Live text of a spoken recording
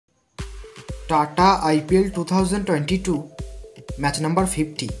TATA IPL 2022 match number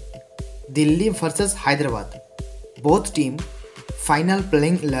 50 Delhi vs Hyderabad. Both team final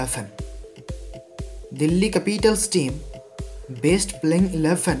playing 11. Delhi Capitals team best playing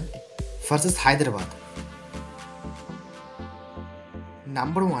 11 versus Hyderabad.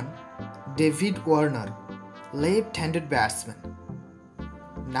 Number 1 David Warner, left-handed batsman.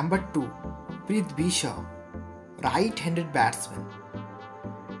 Number 2 Prithvi, right-handed batsman.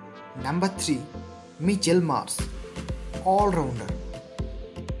 Number 3 Mitchell Mars, all-rounder.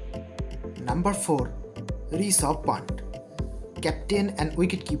 Number 4 Rishabh Pant, captain and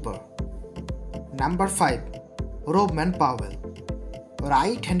wicketkeeper. Number 5 Rovman Powell,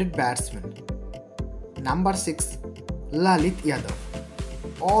 right-handed batsman. Number 6 Yadav,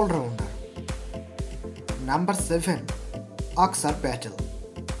 all-rounder. Number 7 Axar Patel,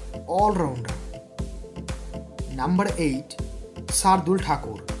 all-rounder. Number 8 Shardul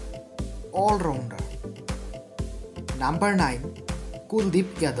Thakur, all-rounder. Number 9 Kuldeep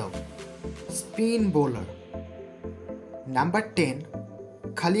Yadav, spin bowler. Number 10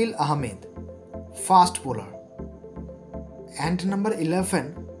 Khalil Ahmed, fast bowler. And number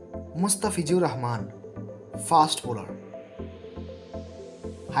 11 Mustafizur Rahman, fast bowler.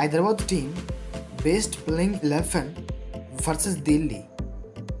 Hyderabad team best playing 11 versus Delhi.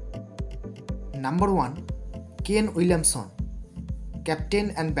 Number 1 Kane Williamson,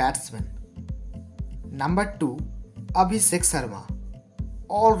 captain and batsman. Number 2 Abhishek Sharma,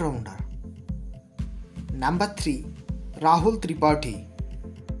 all-rounder. Number 3 Rahul Tripathi,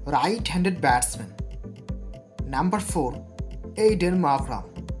 right-handed batsman. Number 4 Aiden Markram,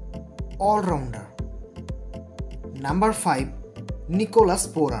 all-rounder. Number 5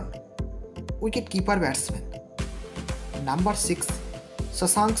 Pooran, wicket-keeper batsman. Number 6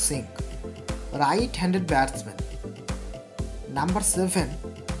 Shashank Singh, right-handed batsman. Number 7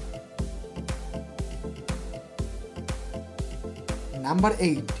 Number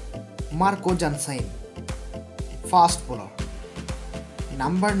 8 Markram, fast bowler.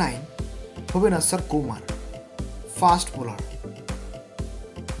 Number 9 Kumar, fast bowler.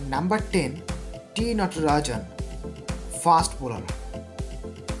 Number 10 T Natarajan, fast bowler.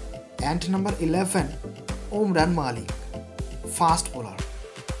 And number 11 Umran Malik, fast bowler.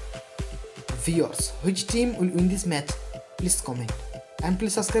 Viewers, which team will win this match? Please comment and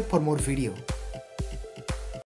please subscribe for more video.